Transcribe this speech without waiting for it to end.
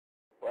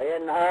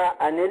وينهى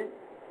عن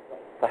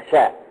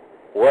الفحشاء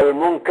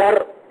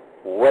والمنكر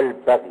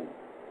والبغي.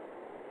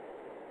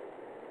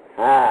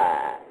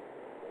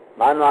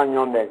 ما نوع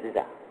يوم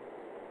بنسيتا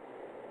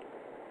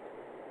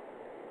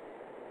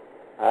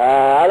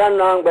على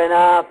نوع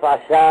بنا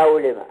فحشاء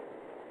ولما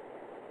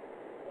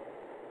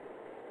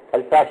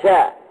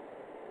الفحشاء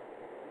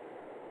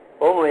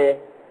أمي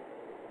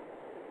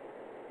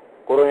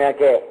كورونا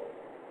كي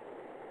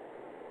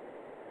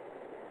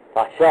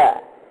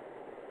فحشاء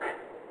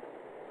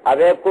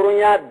أبي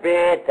كورونا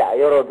بيتا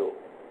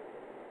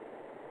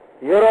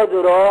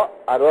يرودو رو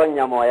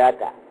أرونيا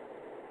موياتا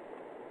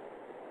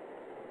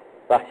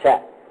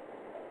فحشاء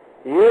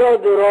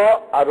يرودو رو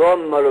أرون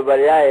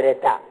ملوباليا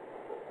إرتا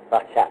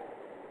فحشاء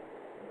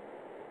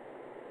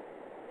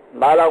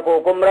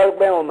بالاكو كمرال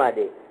بين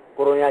ومادي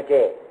كورونا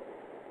كي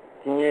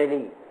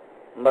تنيلي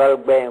مرال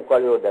بين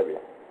كل دبلا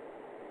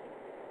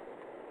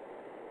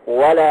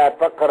ولا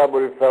تقربوا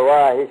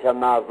الفواحش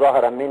ما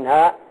ظهر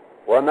منها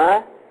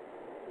وما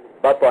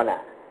بطن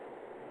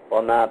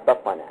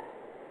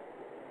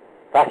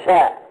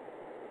فحشاء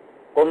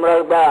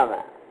كمرال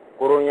باما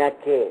كورونا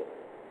كي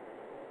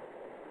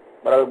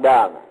مرال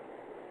باما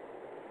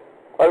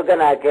قل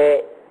كنا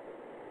كي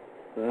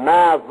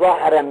ما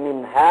ظهر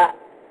منها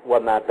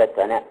وما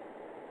بطن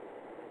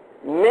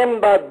من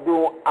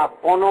بدو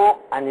أقنو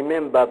أن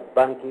من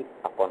بانكي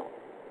أقنو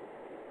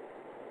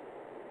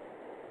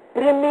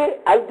primi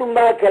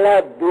altumba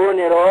kala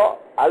donero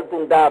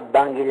altunda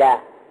bangila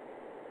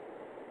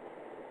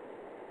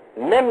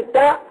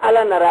memta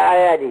ala nara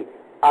ayadi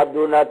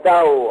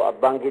adunatao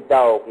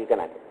abangitao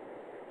kikanake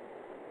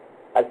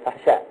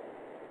الفحشاء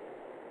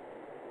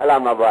على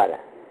مبالغ.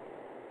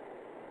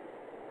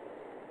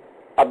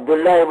 عبد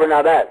الله بن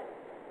عباس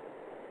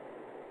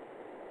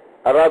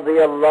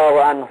رضي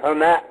الله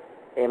عنهما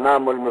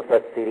إمام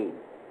المفسرين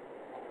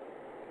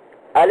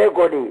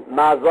ألقدي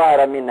ما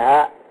ظهر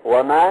منها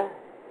وما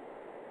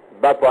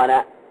بطن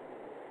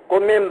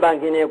قم من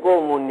بانكيني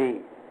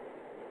كوموني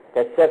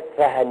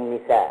تسفه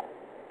النساء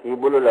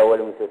يقولوا له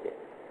أول مسوتي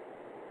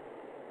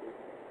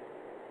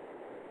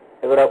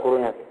إبرا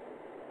كورونا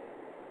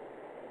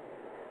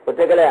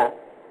وتكلها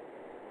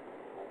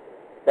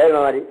دائما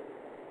ماري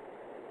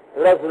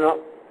رسنو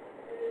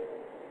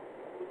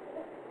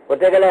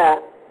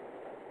وتكلها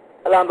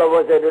الآن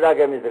بابو سيدنا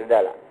كمثل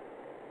دالا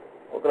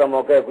وكرا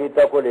موكا كوي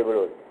تاكولي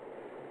بلو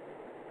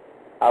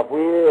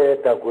أفوي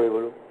تاكولي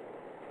بلو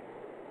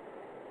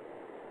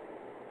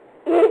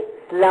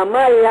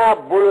إسلاما يا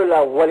بلو لا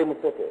ولي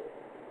مسوتي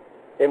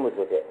إيه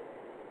مسوتي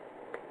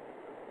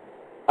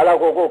ألا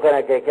كوكو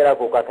كنك كلا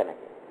كوكا كنك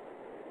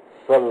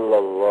صلى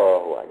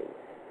الله عليه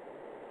وسلم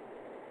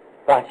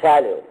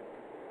فحشاله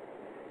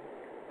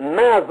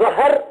ما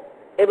ظهر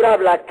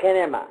إبراب لا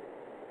كنما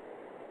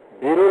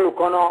بيرول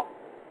كنو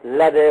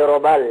لدي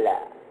ربالا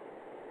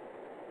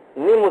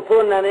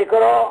نمسونا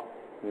نكرو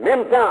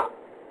ممتا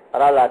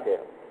رالاتي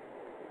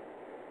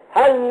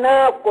هل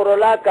ناقر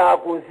لك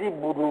أكوزي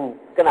بدو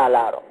كنا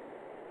لارو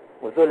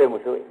مسولي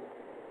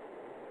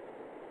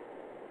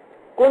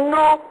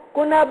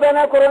كنا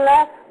بنا كرولا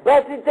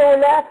باسي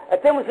تولا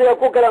أتمسي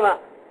لكو كلمة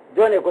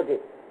جوني كوتي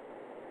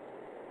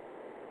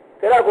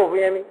كلا كو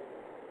فيامي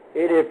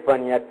إلي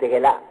فنيا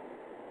تغلا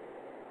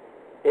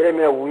إلي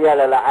من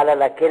ويالا لا على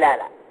لا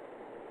كلالا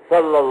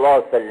صلى الله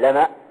عليه وسلم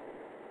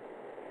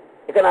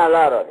كان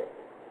على رأي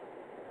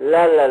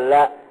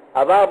لا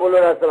أباب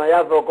لولا سما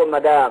يافوكم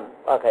مدام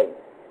أخي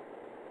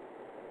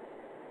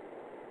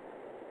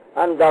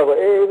أنتاكو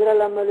إيه إبرا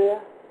لماليا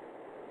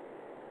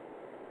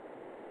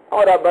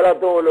أورا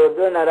بلاتولو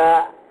دونارا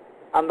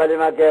أمبالي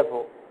ما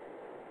كيفو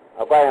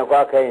أقوى ينكو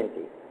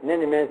أخينتي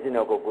نيني منسي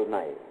نكو كوي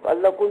ماي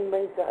والله كوي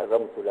ميسا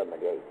رمسو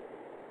لماليا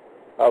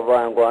أبوى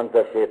ينكو أنت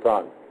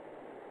الشيطان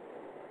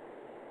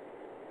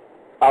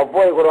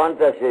أبوى ينكو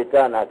أنت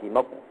الشيطان أكي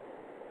مكو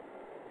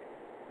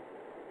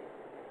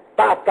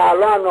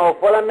تاكالانو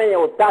فلمن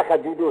يوتاك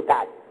جودو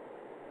تاك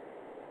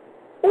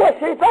هو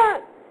الشيطان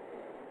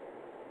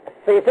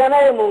الشيطان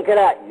أي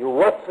منكرا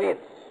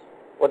يوسوس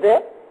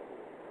وده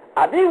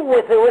أبي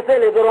وسوسة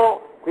لدرون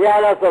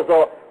كيالا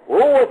سوسو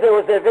هو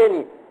وسوسة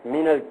فيني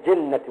من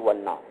الجنة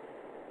والنار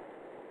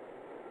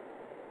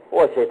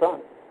هو الشيطان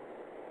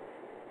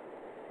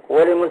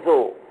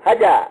ولمسو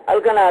هجا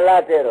الكنا لا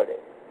تيرو ده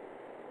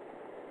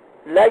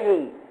لجي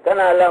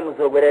كنا لا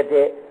مسو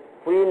بريتي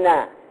فينا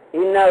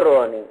إنا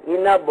روني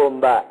إنا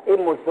بومبا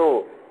إمسو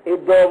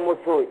إدو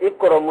مسو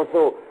إكرو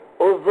مسو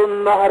أزم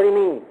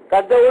مهرمي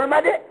كدول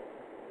مدي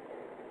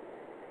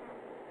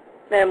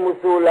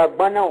نمسو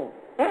لبنو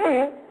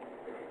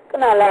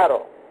كنا لارو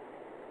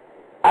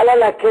على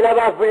لا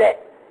كلابا فلي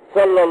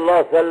صلى الله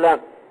عليه وسلم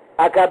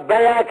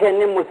أكبايا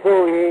كني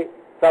مسوي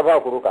صفا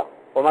كروكا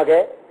وما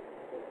كي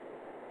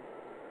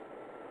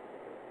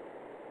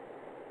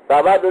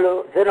صفا دلو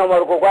سنو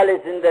مركو قالي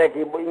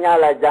سندركي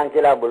نالا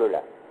جانكلا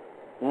بلولا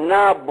na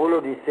bolo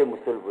di se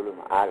musul bolo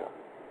ma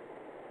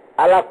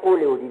ala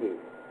kule odide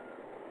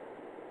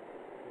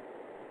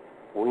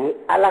wi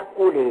ala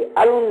kule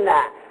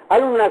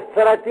aluna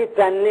sarati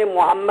tanne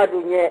muhammadu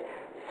nye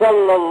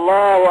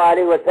sallallahu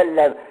alaihi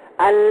wasallam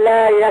أن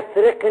لا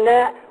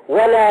يسرقن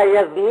ولا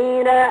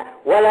يزنين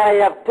ولا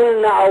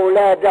يقتلن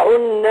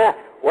أولادهن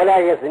ولا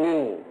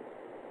يزنين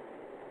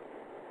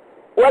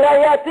ولا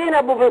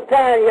يأتين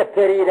ببهتان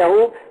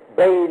يفترينه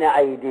بين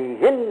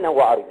أيديهن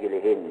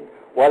وأرجلهن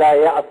ولا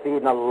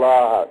يعصين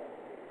الله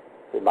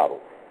بمعروف.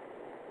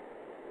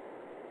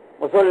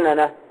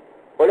 وصلنا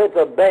قلت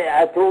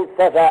بيعة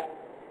سفا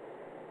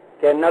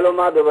كأن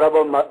لما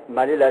دبرب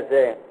مليلة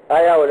سين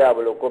آية ولا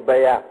بلوكو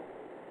بيع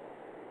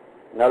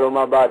نلو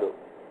ما بعده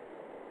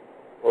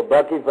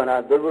وباقي فنا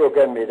دبرو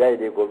كان ميداي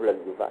دي قبل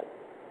الجفال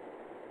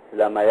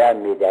لما يا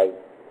ميداي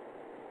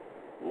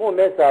مو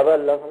مسافر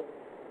الله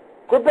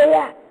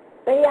كبيع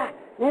بيع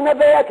نينا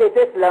بيع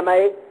كيتس لما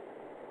ايه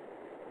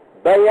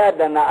بيع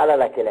دنا على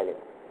لكلالي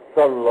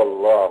صلى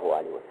الله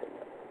عليه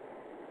وسلم.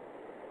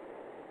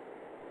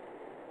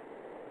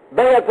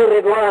 بيع في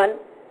الرضوان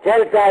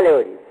جل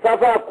تالي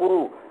صفا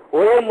كرو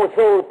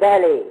ويمسو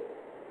تالي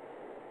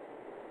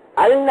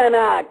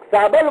ألنا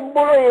سابل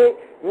بلوي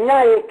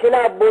ناي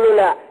كلا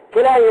بلولا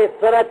كلا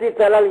يسراتي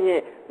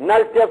تلالي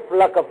نلتف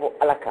لكفو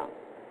ألكام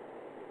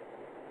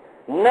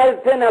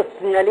نلتنا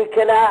سنالي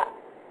كلا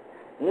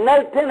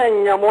نلتنا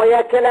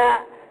نمويا كلا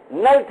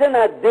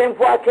نلتنا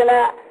دينفو كلا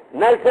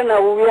نلتنا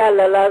ويا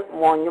للا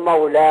مونيما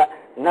ولا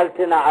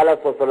نلتنا على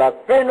صوصلا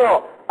فينو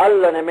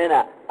الله نمنا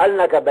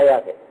ألنك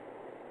بياك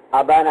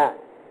أبانا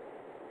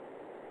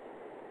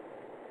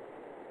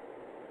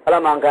ألا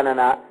ما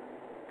كاننا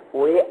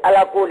وي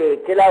ألا قولي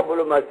كلا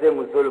بلو مسي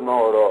مسلم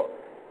ورو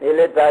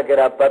إلي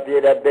تاكرا بابي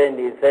دا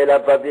بندي سيلا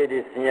بابي دي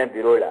سيان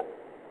بيرولا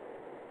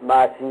ما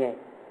سيان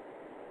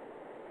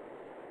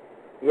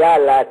يا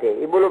لاتي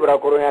يبلو برا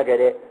كورونا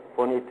كده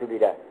فوني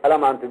تبيدا ألا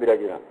ما أنتو بيدا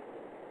جنا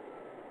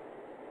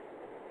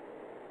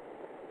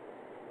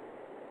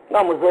نا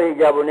مسوي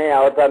جابوني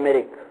أوت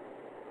أمريكا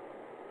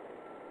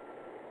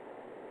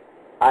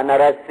أنا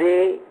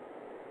راسي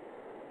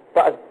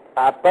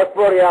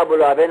passport ya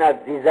bolo abena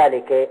visa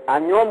leke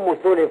anyom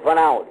musole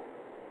fanaol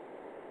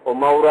o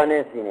maurane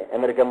sine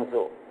amerika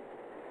muso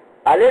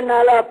ale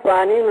nala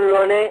pani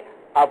lone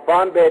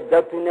apambe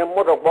datune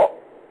modokbo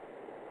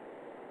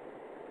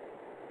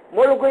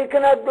molugo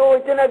ikana do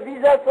itena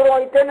visa soro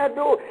itena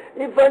do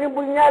ifani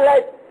bunyala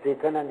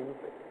setana ni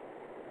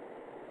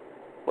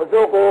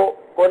musoko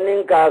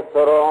koninka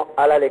soro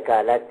ala le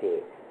kalate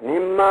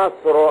nimma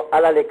soro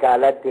ala le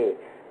kalate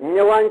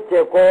nyewance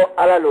ko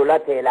ala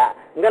lolate la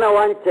ngana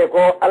wance ko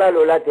ala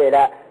lolate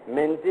la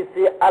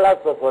mentisi ala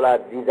sosola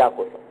visa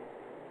ko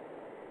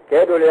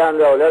kedo le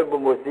ando le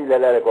bumusi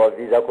le ko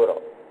visa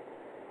ko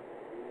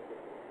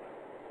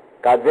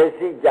ka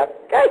vesi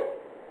jakai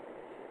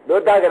do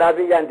ta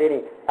grafi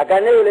yantini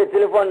akane le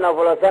telephone na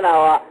folo sana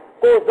wa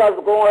ko sa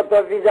ko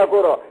to visa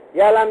ko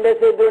ya lambe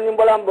se do ni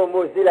mbolam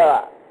bumusi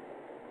la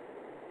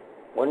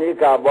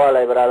monika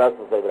bola ibrala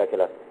so ibra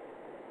kala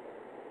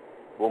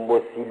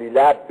bombo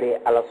silila be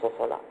ala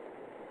sosola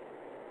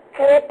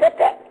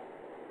kretete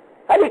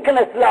hali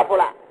kana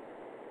slafola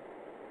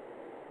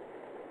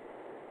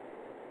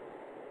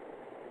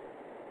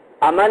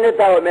amane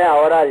tawo me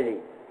awrali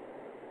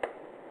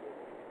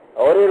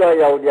ori lo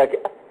yaudia ke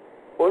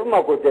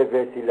ulma ko te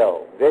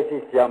vesilo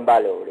vesi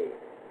siambale ori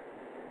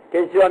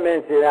kesho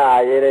men sina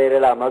ayere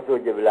la maso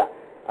jibla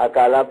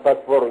akala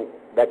passport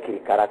da kiri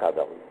karaka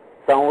da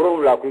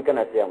sanuru la ku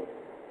kana siam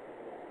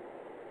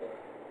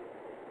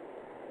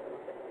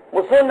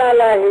musona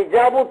la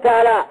hijabu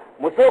tala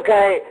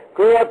musoka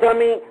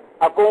kuwatami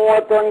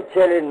akonwaton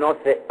chele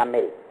nose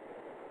amel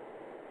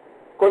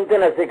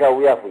kontena sika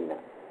uyafuina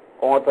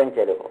konwaton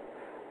chele ko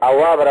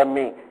awabra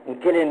mi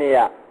nkilini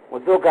ya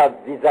musoka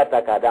visa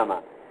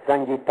takadama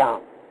sanjitan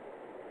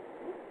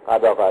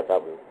kada ka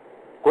tabu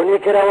kuni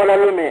kira wala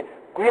lume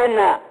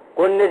kuyena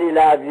konne di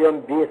la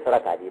avion bi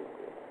sarakadi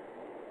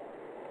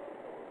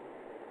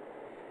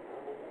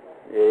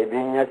e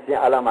binya si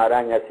ala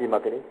maranya si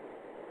makri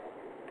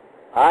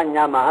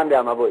anya mahambe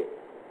amaboy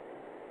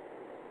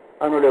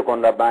anule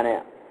konda bane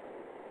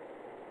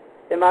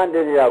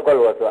imande ya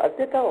kolwato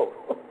atitao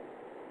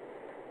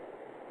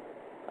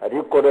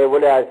ari kodo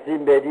wole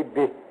asimbe di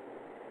be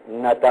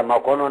nata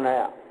makono na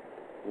ya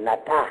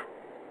nata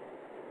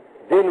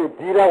denu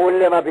dira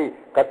wolle mabi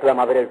katla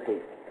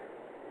mabrelti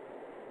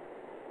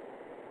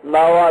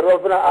mawa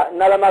rofna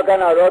nalama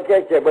kana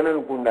roke che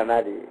banan kunda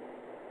nadi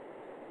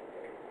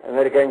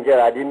american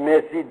jara di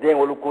messi den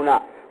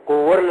wolukuna ko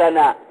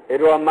worlana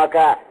edo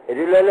maka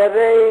edo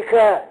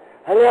lelebeika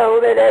hala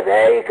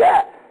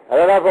ubelebeika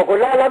hala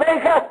fakula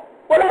lebeika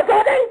wala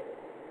tade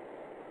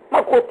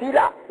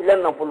makotila ila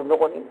nafulu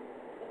nokoni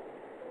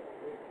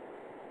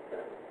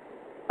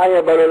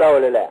aya balola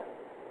wala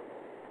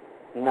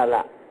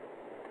nala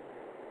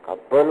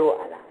kabalo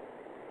ala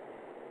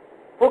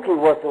poki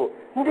waso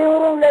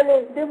ndewro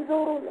lele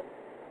ndemzoro la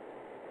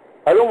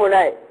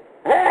alumunai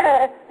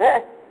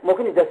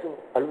mokini dasu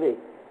alwe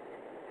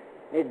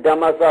ni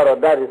damasaro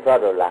dari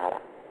sado lahara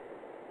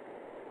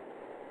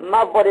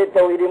ma bode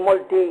tawidi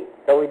molti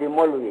tawidi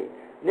molwi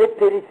ne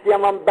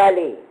terisiaman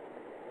bale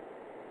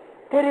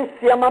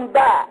terisiaman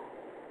ba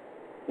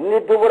ni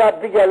dubura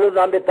bijalu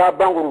nambe ta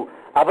banguru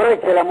abara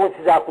kela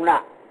musi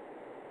zakuna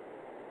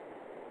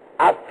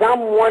a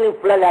samwani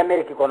fulala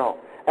Amerika kono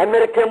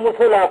Amerika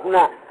musula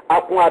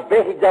akuna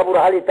be hijabur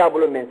hali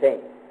tabulu mensen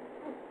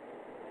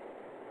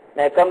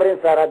na kamrin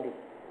sarabi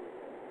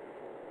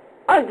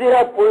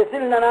anjira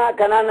polisil nana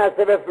kanana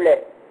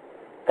sebefle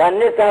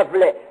kanne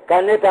safle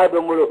kanne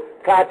tadomulu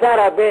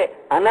katara be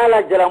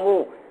anala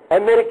jalamu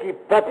Amerika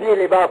papier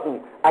le baku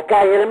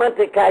aka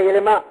elemante ka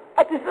elema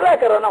atisra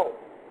karona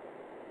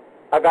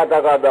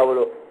akata ka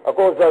dawlo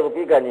ako sabu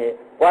kigani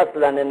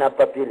waslane na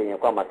papier le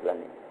kwa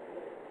maslane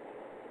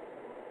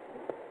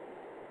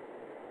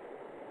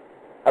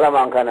ala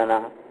mankana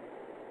na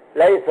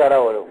laisa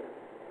rawlu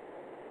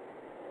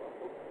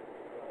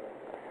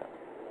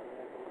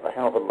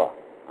rahimahullah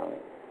amin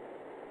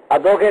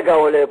adoke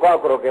gawle kwa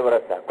kroke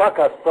barasa kwa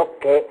ka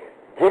sokke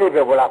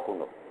jiribe bola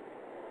kuno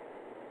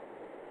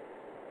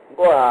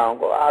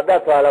ngo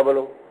adato ala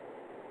bolo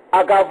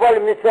aka vol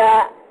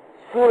misa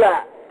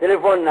sula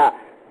telefon na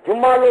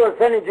jumalo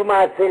sani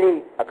juma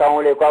seli aka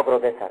wole kwa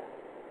professor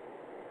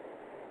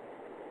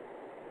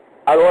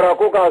alwara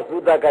ko ka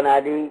suda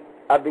kanadi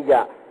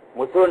abija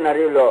muso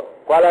narilo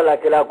kwala la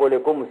kila ko le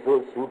ko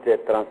muso sute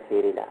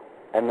transférer la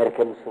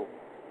amerika muso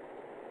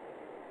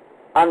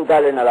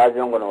andale na la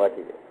jongo no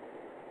watile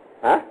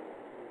ha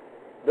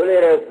dole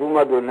re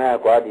suma do na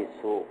ko adi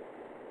so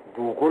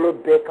dugolo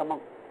be kama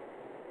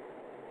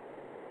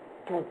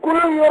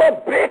dugolo yoro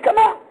be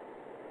kama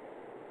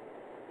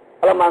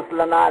ala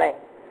maslanare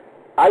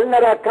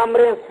alnara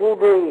kamre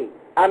sude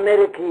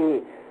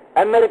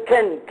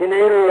american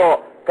kinelo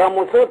ka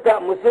muso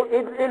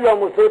ilo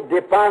muso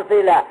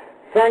dépenser la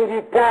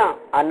sangitan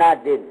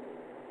anadin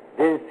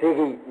den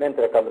sigi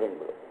mentre kamrin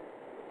bro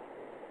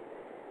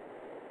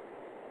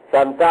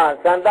santa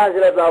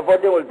sila la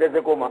fode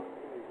wolte kuma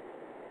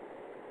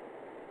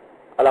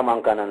ala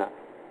mankanana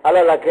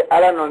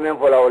ala no men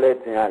fola wole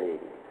tinyali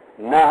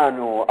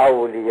nahnu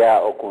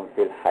awliya'ukum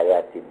fil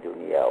hayati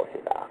dunya wa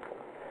fil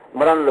akhirah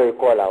maran lo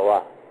ikola wa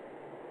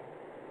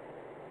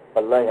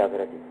wallahi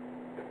agradi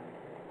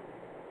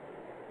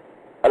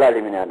ala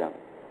limin adam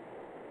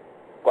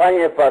ko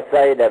anye fa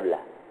sayda bla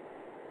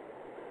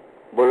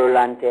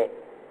bololante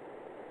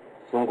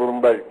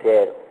sungurumbal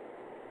tero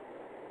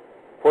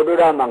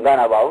fodura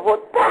mangana ba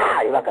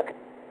fota ibaka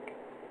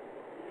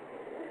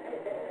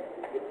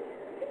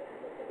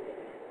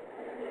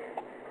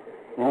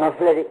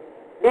nafledi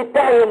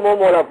itaye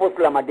momo la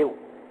posla madeu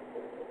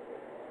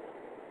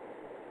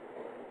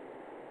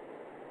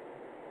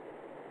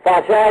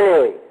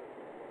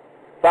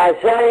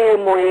fashale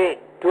moye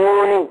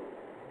tuni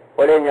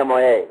ole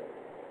nyamoye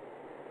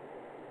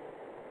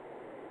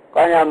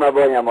kanya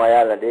mabonya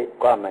moyala de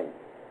kwa many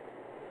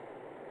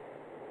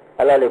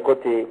ala le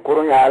koti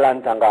kurunya ala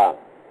ntanga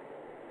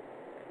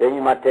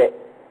yenyi mate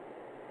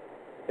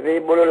be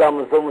bolo la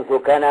muso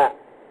kana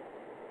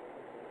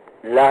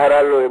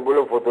lahara lo e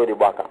bolo photo di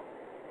baka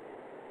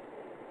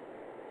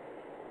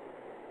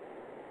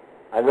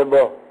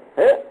azabo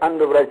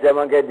ando bracha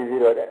manke di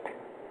zero de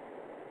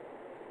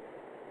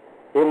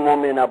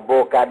imome na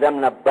boka adam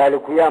na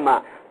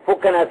balikuyama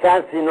fukana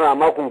sansi no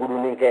amakungudu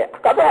ninke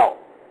akado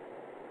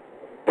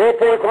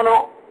pete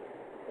kono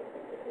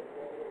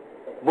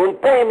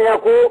buntai mi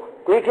ako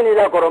kuikini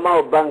la koroma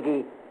o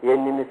banki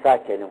yenni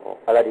misake niko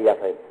ala di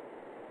yafai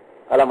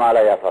ala ma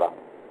ala yafara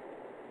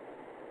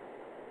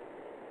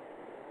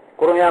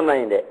kurunya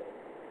mainde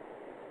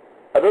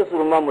ado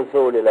suruma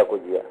muso le la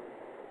kujia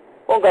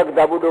onga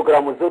kitabu do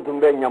kra muso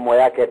tumbe nyamo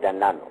yake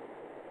danano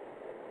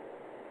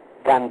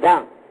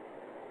dandan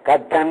ka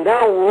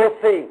dandan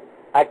wofi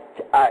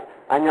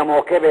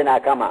anyamo kebe na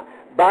kama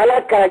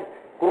balaka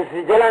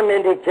kusijala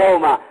mende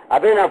chauma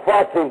abena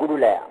fasi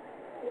ngudula ya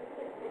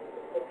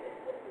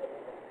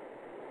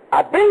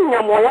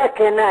abenya moya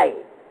kenai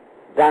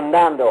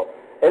dandando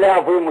ele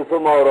afu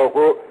musoma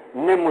oroko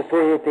ne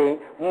musoyete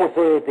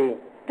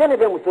tene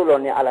be musolo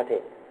ni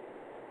alate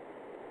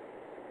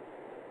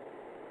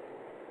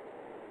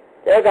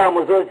ega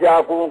musosi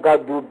aku ka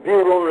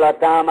dubirun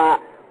latama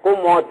ko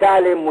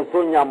motale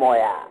musonya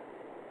moya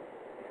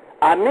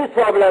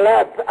amiso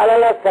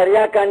alala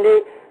saria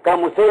kandi ka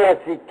musola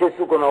si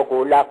kesu kono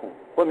ko laku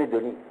ko mi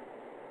doni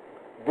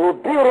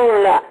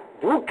dubirun la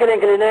du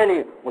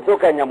kelenkelenani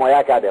musoka nyamo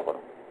yake abe kono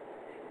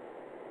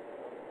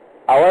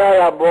awara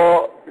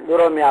yabo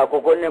luro mi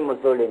akoko ne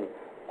musolini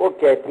ko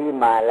keti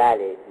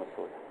malale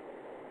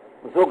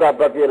musoka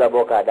papier la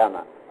boka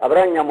adama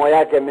abranya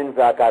moya ke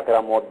minza ka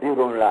kra mo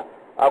birun la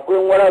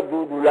akun wala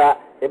dudula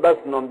e bas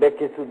no be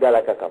kesu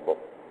dala kakabo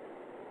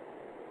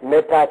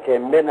meta ke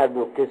mena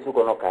do kesu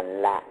kono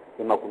kan la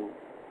imakunu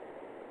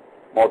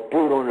mo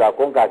birun la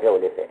kon ka ke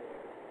olefe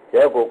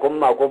je ko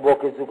komma ko bo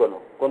kesu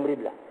kono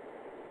komribla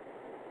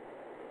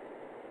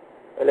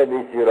ele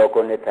bi siro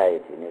ko ne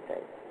taiti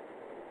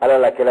ala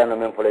la kila no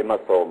men fole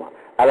masoma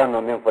ala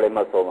no men fole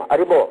masoma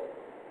aribo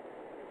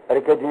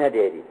arike dunya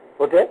dedi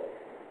ote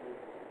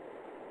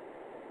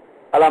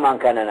ala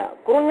mankanana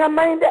kurunya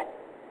mainde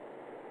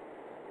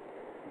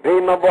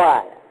bema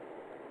bwana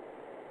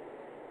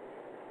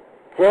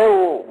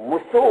cheu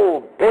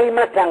musu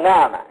bema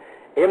tangama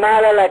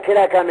imala la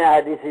kila kama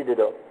hadithi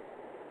dido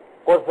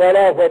ko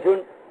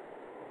thalathatun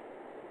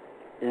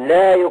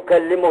لا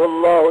يكلمه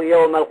الله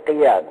يوم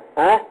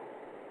القيامة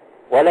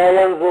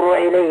ولا ينظر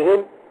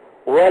إليهم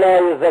ولا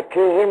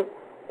يزكيهم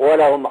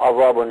ولهم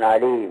عذاب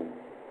عليم.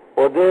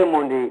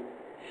 وديمني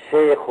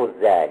شيخ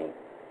الزاني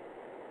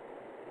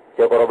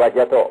شيخ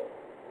رباجته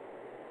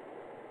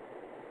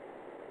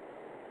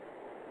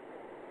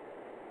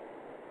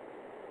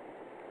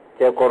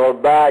شيخ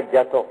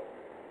رباجته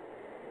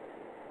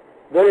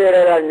دول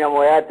يرى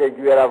النمويات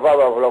جويرا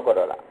فابا فلوكو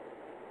دولا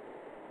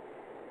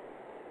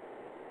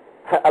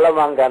ألا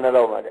ما كان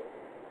لو ما ده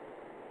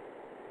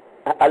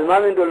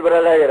المامين دول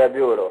برلا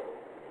يربي ولو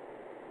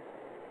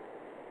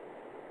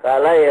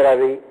كلا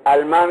يربي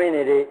المامين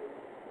دي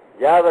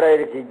جابر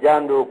يركي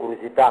جاندو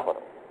كروسي تاخر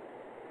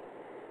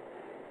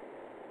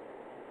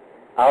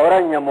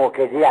أوران نمو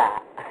كذيا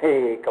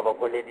كما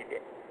كل دي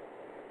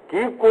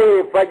كيف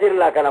كوي فجر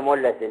لا كلام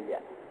ولا سليا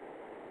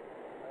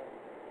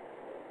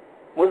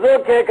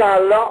مزوك كه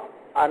الله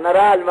أنا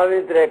را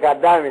المامين تريكا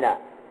دامنا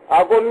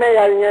أقول ما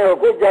يعني هو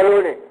كل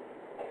جلوني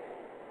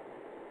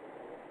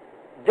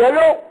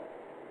jalo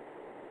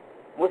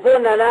muso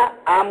nana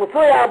a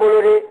muso ya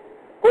bolore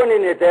ko ni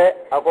ne te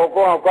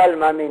akoko ko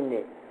almamin ni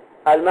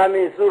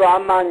almamin sura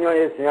amma nyo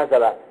yesunya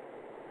sala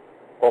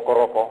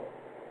kokoroko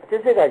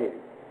tese gaji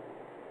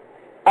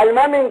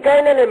almamin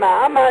kaile le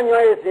ma amma nyo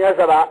yesunya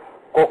sala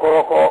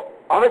kokoroko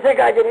amese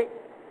gaji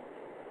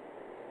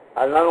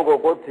almamin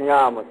ko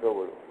tunya muso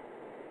bolo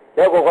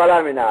te ko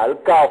kala mina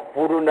alka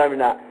furu na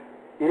mina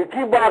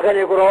irki ba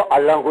kane ko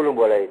Allah kulum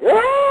bolai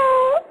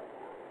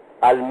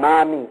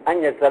المامي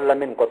أن يسلم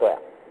من قطوع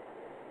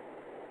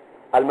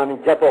المامي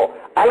جاتو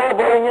على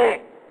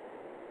برني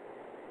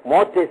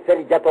موت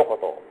سري جاتو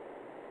قطو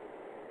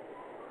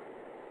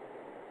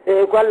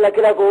إيه قال لك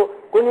لكو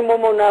كوني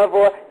مومو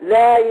نافو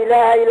لا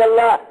إله إلا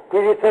الله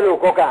كوني سلو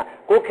كوكا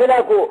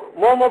كوكلاكو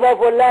مومو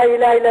بافو لا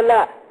إله إلا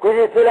الله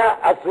كوني سلا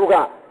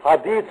أسوغا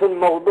حديث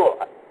موضوع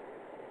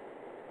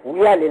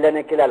ويالي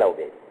لنا كلا لو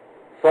بي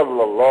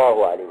صلى الله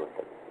عليه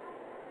وسلم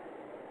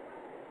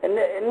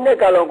ne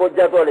kalon ko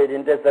jatole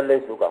din te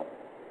salle su kan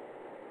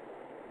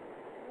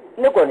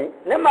ne koni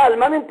ne mal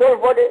mamin tol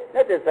fode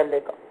ne te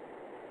salle kan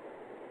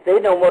sai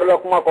na umar la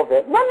kuma ko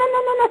fe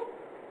non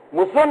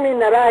musulmi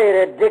na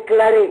raire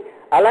declare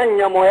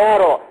alanya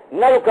moyaro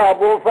nalka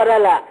bo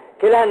farala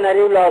kila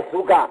nari la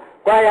suka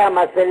kwaya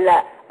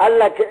masalla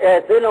Allah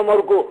sai na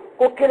umar ko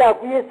kila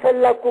ku yi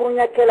salla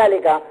kurunya kila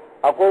lika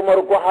ako umar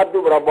ko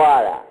haddu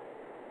rabala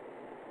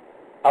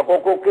ako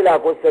ko kila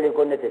ko sali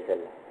ko ne te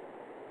salla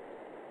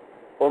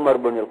عمر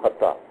بن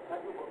الخطاب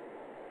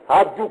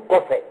هادو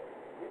كوفي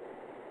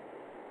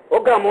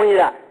وقا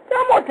مونيرا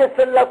كما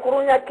تسلى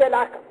كرونيا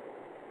كلاك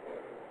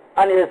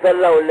أن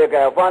يسلى ولك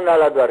يفان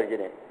لا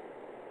درجني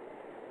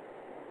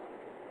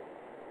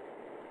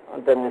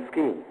أنت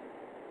مسكين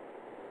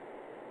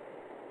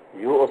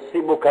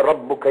يؤصبك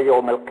ربك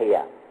يوم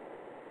القيامة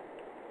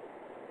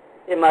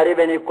إما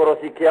ربني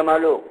كروسي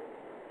كيامالو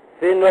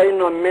فإنه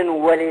إنه من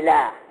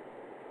ولله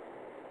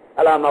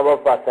ألا ما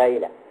بفا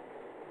سايلة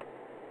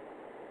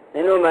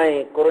ninu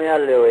mai kurunya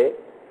lewe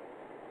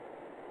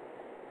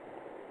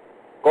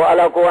ko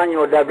ala ko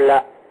wanyo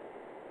dabla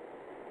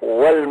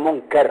wal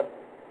munkar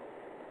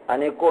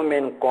ani ko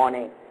men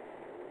koni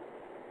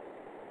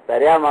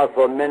sariya ma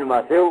so men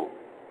ma sew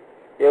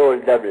yewol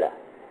dabla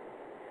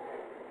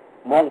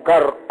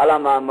munkar ala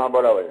ma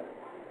bolawala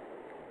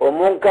o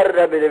munkar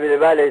da bile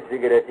bale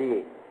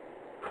sigareti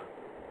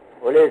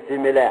ole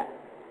simila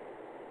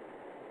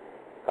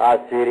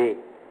kasiri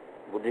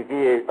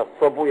budiki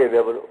asobu ye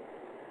beblo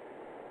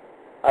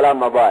على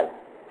مبال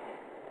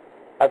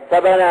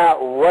السبنة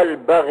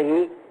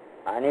والبغي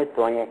يعني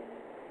توني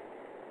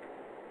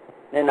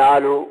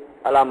ننالو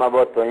على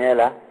مبال توني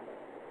لا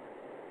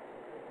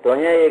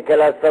توني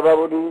كلا سبب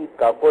دي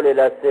كقول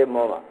لا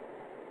سيموما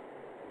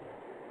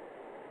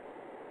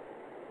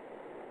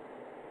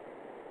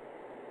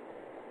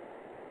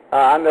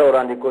عمي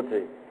وراني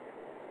كوتي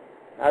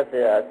ناسي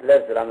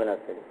أسلس رامنا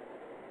سلي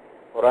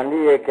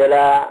وراني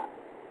كلا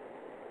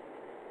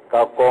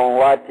kakon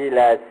wati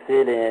la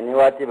sele ni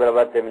wati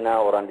barabate mina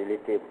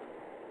orandilite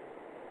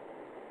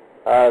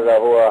هذا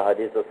هو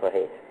حديث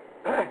صحيح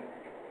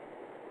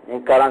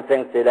من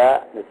 45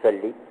 سلا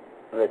نصلي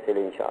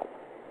إن شاء الله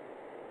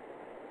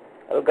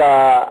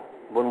ألقى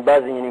بن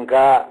باز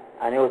ينكا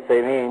أني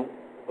وسيمين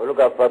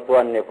ولقى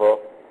فتوى النفو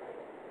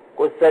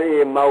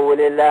كسري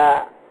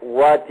موللا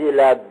واتي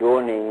لا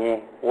دوني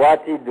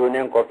واتي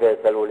دونين كفي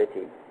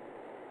سلولتي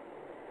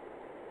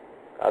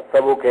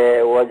أصبك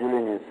وجل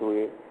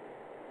نسوي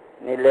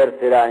نلر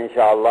سلا إن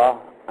شاء الله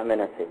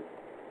أمنا سيد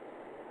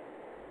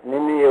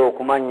نمي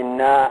وكمان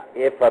ينا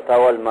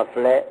فتاوى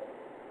المفلة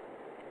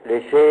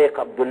للشيخ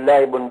عبد الله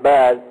بن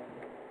باز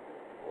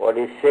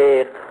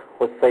وللشيخ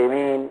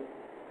حسيمين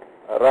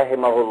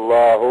رحمه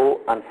الله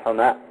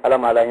عنهما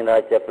ألم على هنا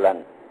جفلان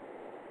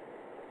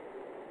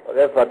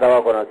وغير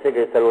فتاوى كنا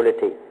سيكي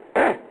سلولتي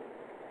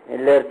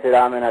نلر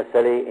سلا من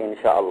السلي إن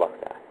شاء الله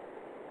تعالى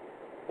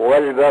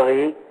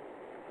والبغي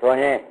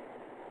فنه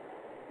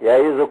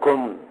يعيذكم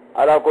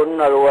على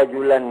كنا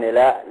الوجلن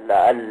لا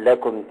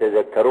لعلكم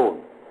تذكرون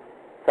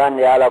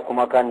sandi ala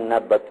kuma kan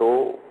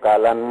nabatu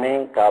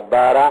kalamme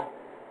kabara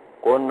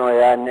konno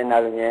ya ne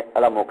nalnye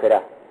ala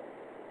mokera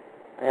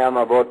ya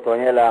maboto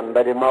nyela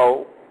mbadi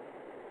mau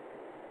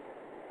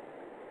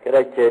kira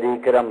cheri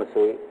kira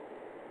musui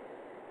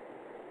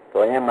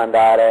tonye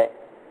mandare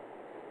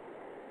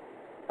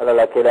ala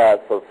la kira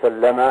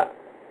sallama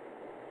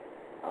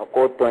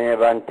ako tonye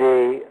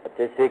bante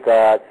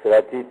atesika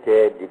sirati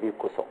te dibi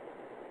kuso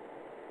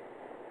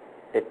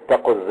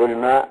اتقوا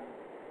الظلم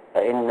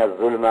فإن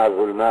الظلم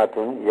ظلمات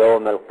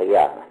يوم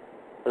القيامة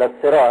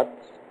الصراط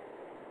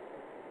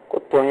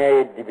كنت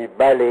يدي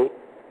ببالي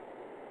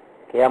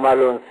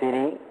كيامالون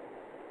سيني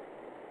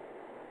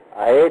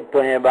أيد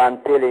توني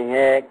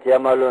بانتيلي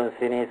كيامالون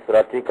سيني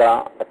سراتيكا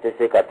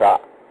أتسيكتا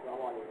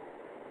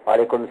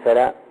وعليكم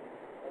السلام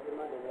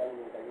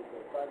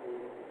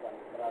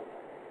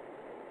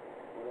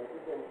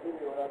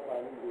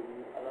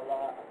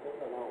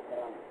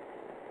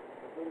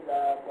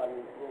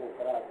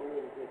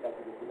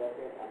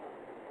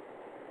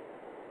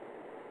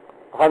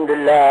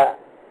alhamdulillah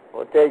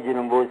wote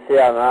jinumbu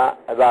siyama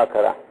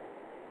abakara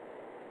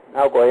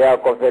nako ya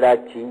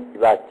kofelachi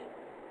ibati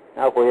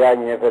nako ya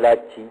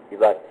nyefelachi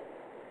ibati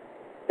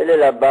ele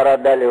la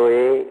barada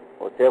lewe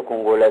wote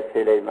kungola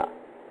selema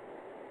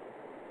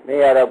me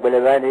yara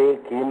belebani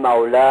ki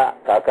maula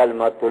kakal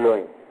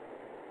matuloi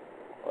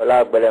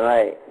wala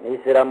belemai ni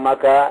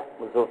siramaka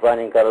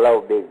musufani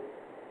karlau be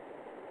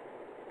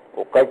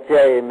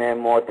ukacha me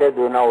mote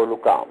duna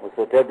uluka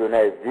musote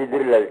duna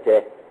zidir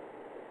lalte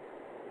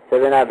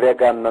سبنا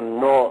بريكا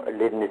ممنوع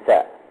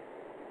للنساء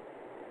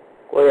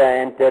كويا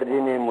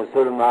انترديني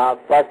مسلمة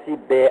فاسي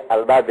بي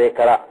البا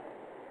بكرا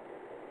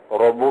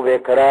ربو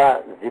بكرا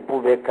زيبو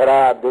بكرا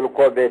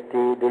دلكو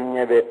بيتي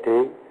دلنيا بيتي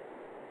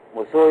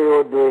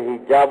مسويو دو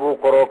هجابو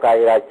كرو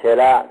كايرا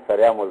چلا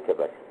سريا ملك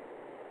بس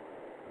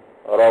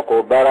روكو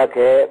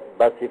بركة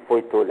بسي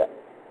فويتولا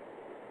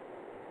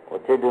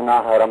وتدنا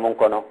هرمون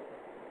كنو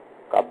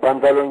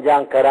كبانتلون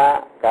جانكرا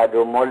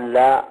كادو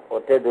مولا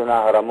وتدنا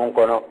هرمون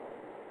كنو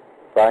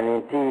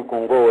faninti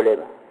kungo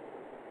lema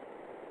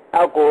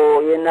ako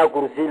yena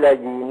kursi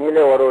laji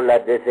nile waro la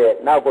dese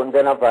na ko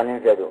ndana fanin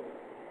fedo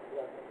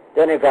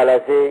tane kala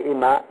se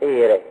ima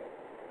ere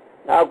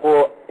na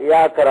ko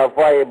ya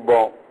karafa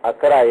ibon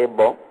akara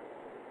ibon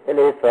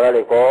ile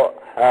sarale ko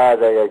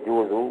hada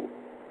yajuzu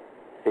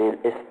fi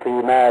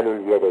istimal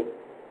al-yadayn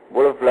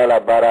bulfla la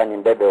barani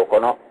bebe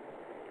kono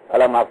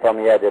ala ma fam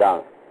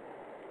yadiran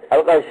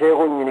alka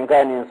sheikhu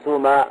nyingani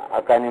suma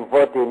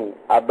akanimfotini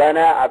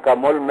abana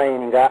akamol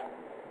mainga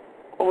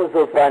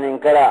ومسوفان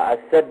كلا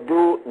السد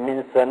من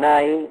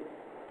صناعي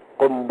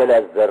قنبلة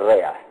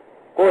الزرية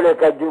قول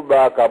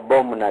كجوبا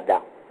كبوم ندا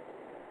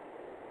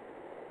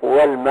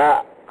والماء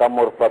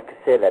كمرفق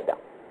سيلدا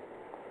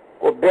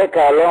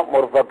وبيكا لو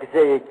مرفق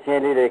سي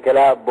يتشيني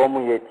لكلا بوم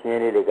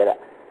يتشيني لكلا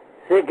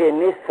سيكي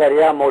نس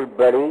سريا مول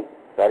بري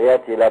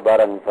سرياتي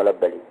لبارا من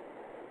فلبلي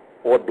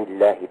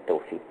وبالله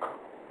التوفيق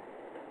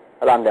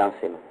الحمد لله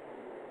سيما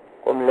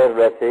قم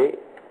لربسي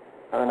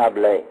أنا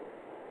بلاي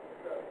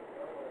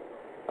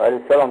عليه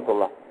السلام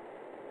الله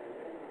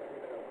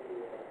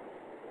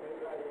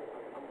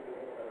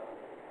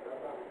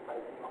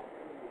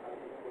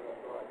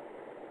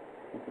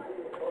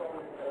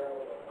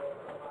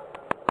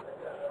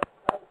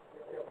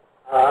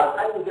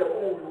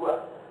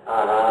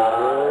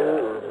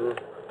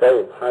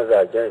طيب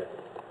هذا جاي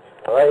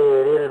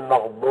غير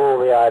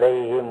المغضوب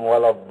عليهم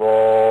ولا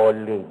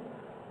الضالين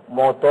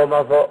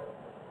معتمف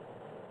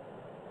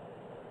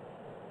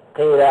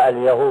قيل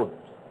اليهود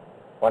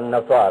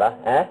والنصارى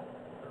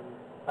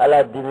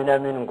ألا ديننا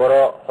من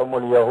قراء هم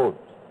اليهود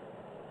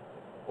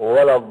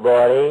ولا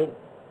الضالين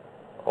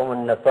هم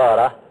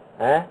النصارى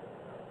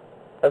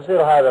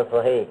تفسير هذا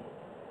صحيح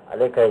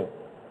عليك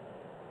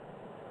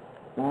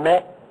ما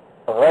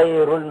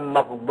غير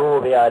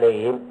المغضوب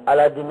عليهم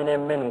ألا ديننا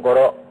من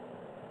قراء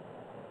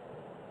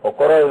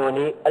وقراء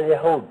مني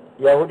اليهود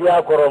يهوديا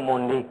قراء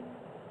مني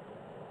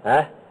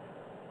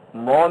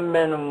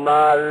مؤمن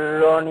ما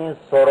لوني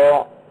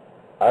صراء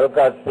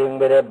alka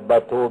singere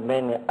batu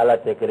meni ala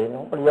tekelini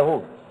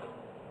yahud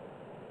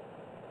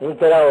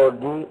ikera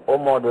odi o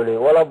modole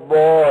wala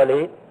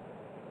boli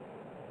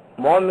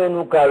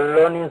mu'minu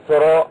kalloni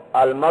soro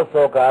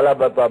almaso ka ala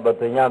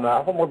batu nyama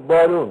hum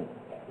dalun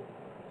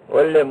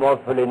wala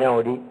mu'filina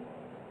odi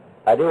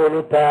adi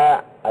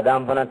woluta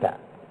adam fanata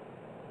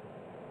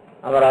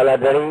amara ala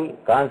dari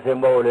kan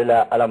sembo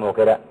wala ala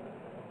mokera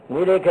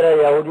ni de kera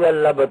yahudi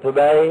alla batu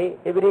bai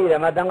ibri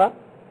ramadanga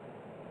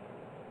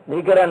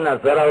nikira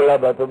nasara wala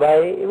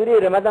batubai ibri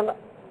ramadanga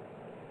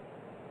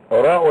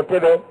ora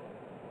otebe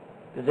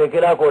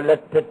تذكرك ولا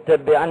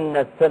تتبعن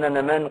السنن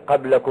من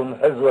قبلكم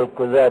حزو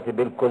الكذات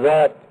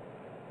بالكذات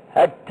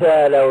حتى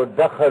لو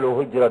دخلوا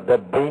هجر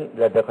الدبين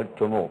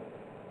لدخلتموه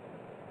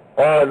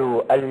قالوا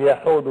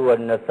اليهود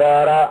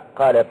والنصارى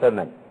قال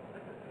فمن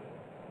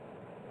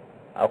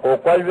أقول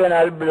قلبنا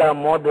البلا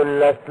مود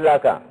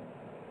الأسلاكا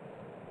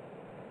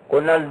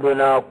كنا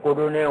لدنا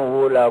قدني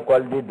ولا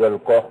قلبي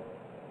دلكو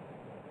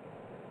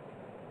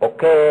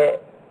اوكي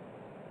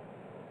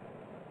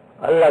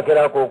Allah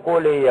kira ko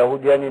kole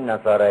yahudiya ni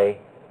nasarai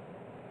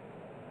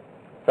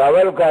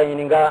sawal ka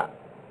yininga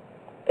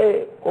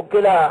ko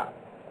kila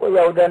ko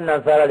yahudan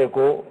nasara le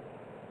ko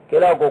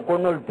kila ko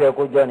kunul te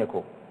ko jani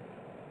ko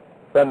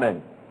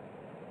faman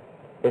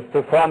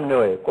istifham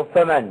noe ko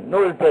faman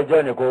nul te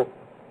jani ko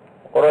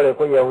qorole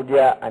ko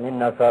yahudiya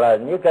anin nasara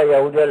ni ka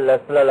yahudiya la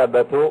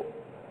salalabatu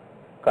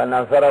ka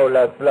nasara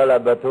la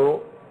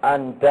salalabatu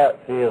anta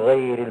fi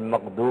ghayri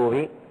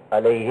al-maghdubi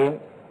alayhim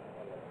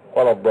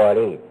wala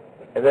ad-dallin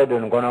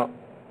ebedun kono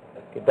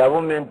kitabu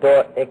min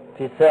to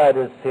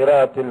iktisadu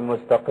siratul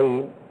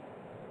mustaqim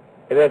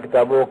ebe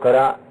kitabu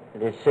kara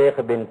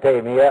للشيخ بن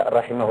تيمية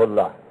رحمه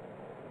الله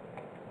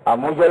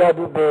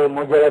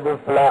مجلد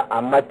فلا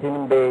أمتن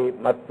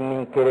بمتن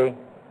كري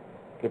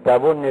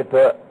كتاب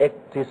نتو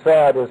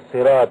اقتصاد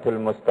الصراط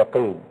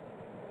المستقيم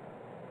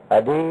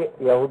أدي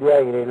يهوديا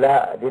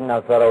يريلا أدي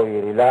النصارى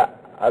يريلا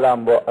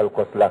ألامبو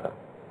القسلك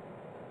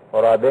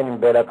ورابين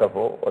بلا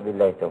كفو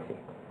وبالله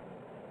التوفيق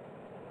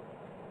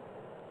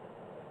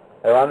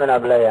أيوة من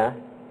أبلايا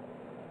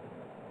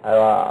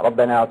أيوة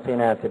ربنا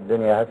أعطينا في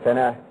الدنيا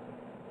حسنة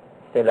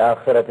في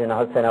الآخرة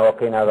حسنة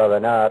وقنا عذاب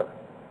النار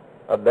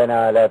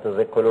ربنا لا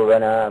تزغ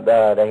قلوبنا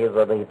بعد إذ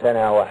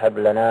هديتنا وهب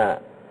لنا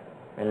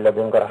من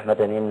لدنك رحمة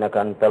إنك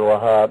أنت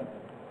الوهاب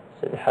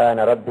سبحان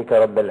ربك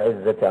رب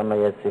العزة عما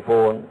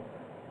يصفون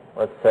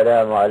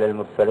والسلام على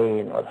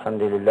المرسلين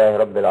والحمد لله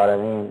رب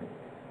العالمين.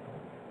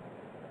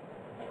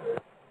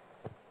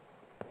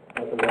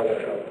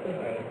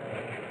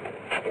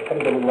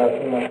 الحمد لله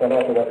ثم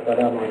الصلاة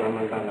والسلام على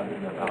من كان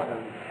نبيا بعد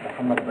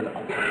محمد بن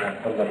عبد الله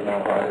صلى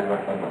الله عليه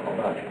وسلم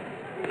وبعد.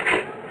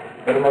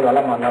 Firman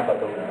Allah mana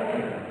betul?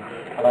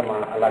 Allah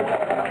Allah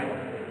jaga.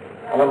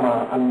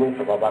 Allah ambil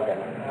sebab apa?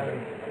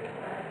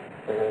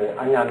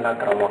 Anya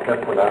nak ramoke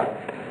pula,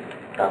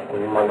 tak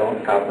punya malu,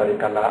 tak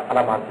berikala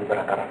Allah masih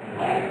berakar.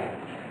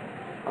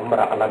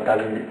 Amra Allah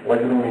gali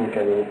wajib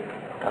mungkin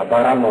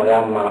kabaran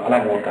moyam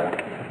Allah muka.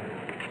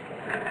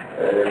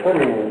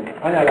 Kami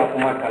anya lah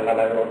kuma kalau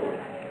lalu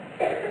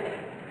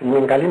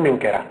minggali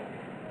mingkera.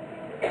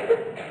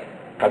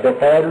 Kada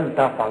perlu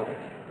tafang.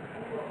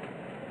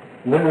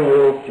 Nunu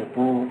ye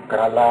sipu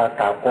karala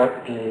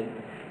kakoti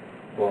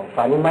bon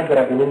fani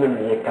majara bini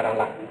nunu ye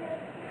karala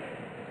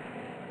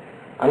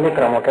ane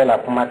karamoke la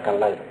kuma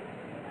kalai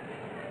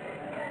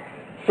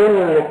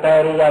sunu le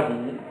tariya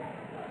bi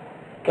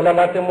kila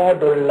lati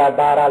modo la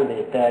bara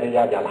le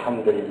tariya bi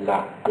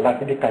alhamdulillah Allah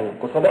sidi kanyi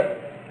kusobe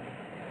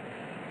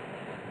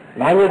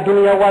nanye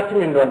dunia wati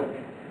min don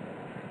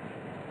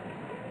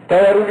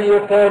tayaruli ye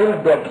tayaril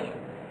dobi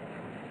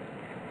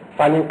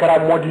fani kara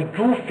modi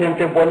du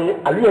fente boni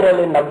alu yere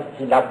le na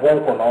sila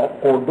bon kono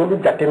ko dolu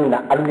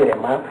jatemina alu yere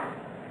ma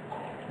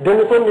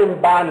deni to min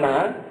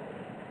bana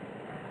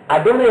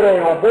adoni re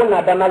yo bona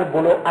danal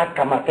bolo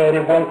akama tere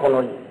bon kono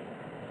ni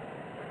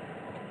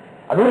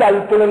alu la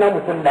yutono na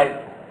musullai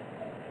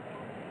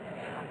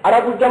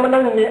arabu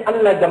jamanan ni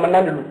anna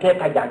jamanan lu ke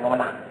ka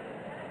jangona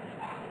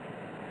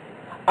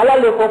ala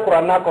le ko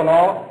qur'ana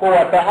kono ko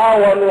wa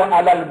ta'awanu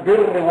 'alal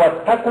birri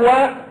wat taqwa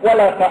wa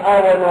la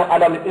ta'awanu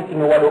 'alal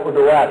ithmi wal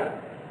udwan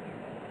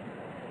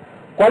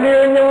kwali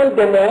nyon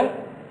deme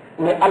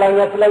ni ala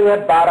nyaflanya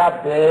bara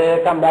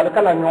be kambal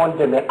kana nyon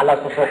deme ala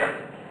sosoka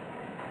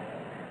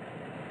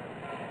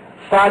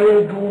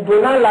fani dudo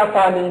na la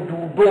fani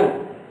dudo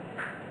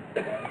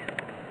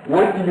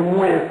wodi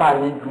muwe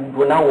fani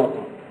dudo na wo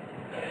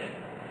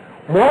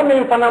mo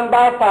min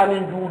fanamba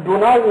fani dudo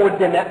na wo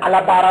deme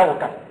ala bara wo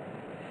kan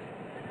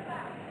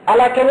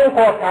ala kenen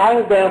ko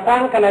kan be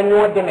fan kana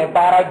nyode me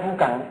bara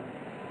dukan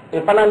e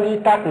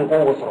fanandi ta ko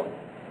woso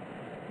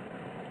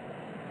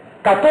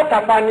kato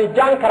kapani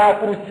jankara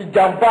kursi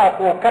jamba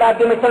ko kara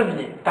de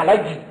mesalbi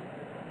kalaji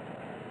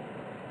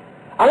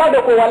ala de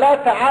ko wala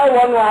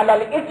ta'awanu ala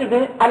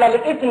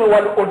al-ithmi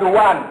wal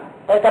udwan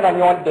ay kana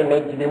nyode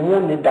me jili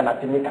muni dana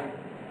timika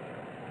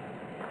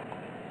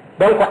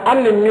donc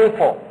anni mi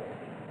fo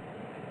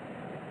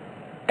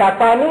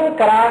kapani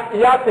kara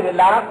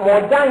yasirila mo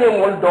janye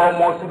moldo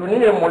mo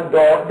suduni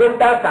moldo don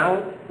ta sang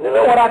ni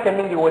wara ke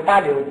mingi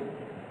wotale wodi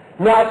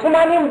na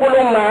sumani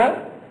mboloma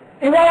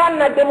iwaya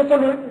na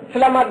demsulu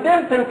islama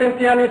den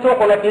sententiani to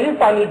ko lati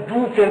fani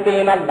du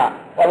sentena la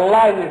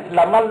wallahi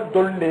islamal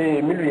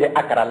dolle milu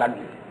akara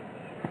lambi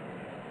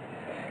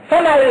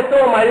sana yeto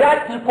ma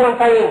yati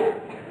konsaye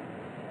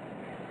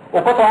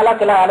o ko to ala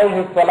kala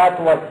alayhi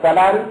salatu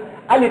wassalam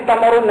ali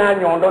tamaru na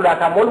nyondo la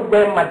ka mol be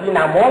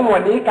madina mo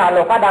ni ka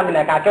lo ka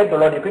damina ka ke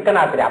dolo di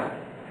kana firam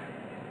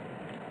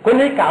ko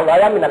ni ka lo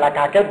ya mina la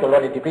ka ke dolo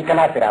di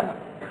kana firam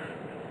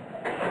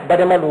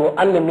badamalu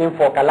anne min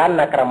fo kala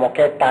na karamo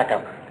ke taka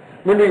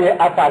minu ye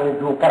afani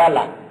du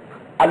karala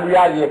alu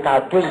ya ye ka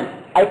toyi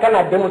ay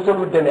kana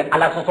demusolu deme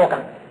ala sosoka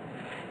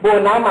bo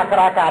na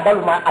makara ka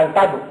daluma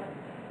altadu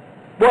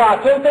bo a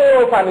kente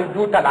yo fani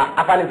du tala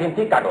afani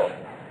finti kado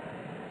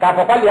ka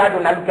fa pali adu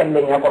na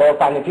lukelle nya koro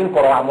fani fin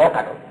koro amo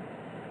kado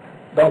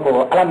donc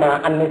alama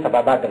anni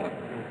sababa dana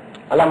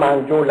alama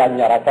anjo la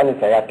nyara tani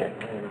sayake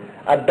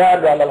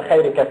addalu ala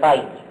alkhair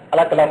kafai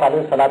ala kala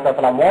alayhi salatu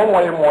wasalam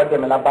mo de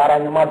la bara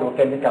nyuma do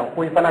kelli kan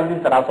ko fana ndi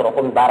sara soro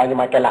ko bara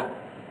nyuma kala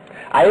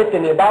ayete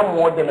ne ba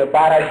mo de me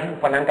bara ju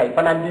fana kai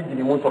fana ndi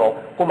dili mu soro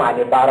ko ma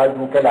de bara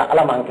ju kala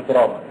ala man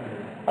kitiro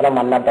ala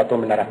man nabda to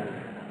minara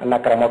anna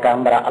karamo ka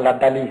ambara ala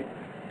dali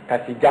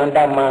kasi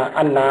janda ma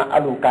anna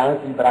alu kan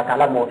si baraka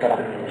ala mo kala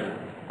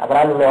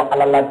abralulo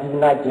ala la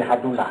dina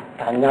jihadula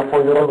tanya fo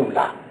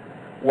yorolula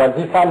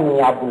wazifa ni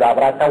abula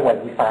abrata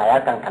wazifa ya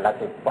kan kala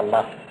te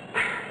wallahi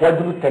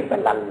wajulu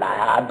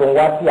tegalalla adon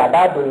wati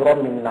ada do yoro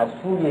minna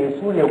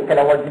suye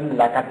kala wajulu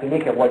la ka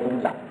tele ke wajulu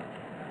la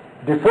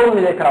de fo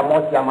mi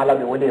karamo si amala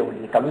be wole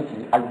wuli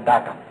kalusi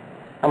aludaka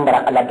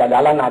ambara ala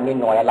dalala na min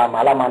no yala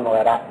mala ma no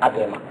yara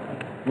adema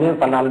min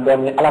fanan do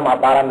mi ala ma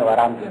bara no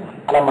yara mbema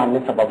ala ma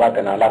ni sababa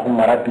kana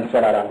allahumma rabbi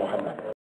sallallahu alaihi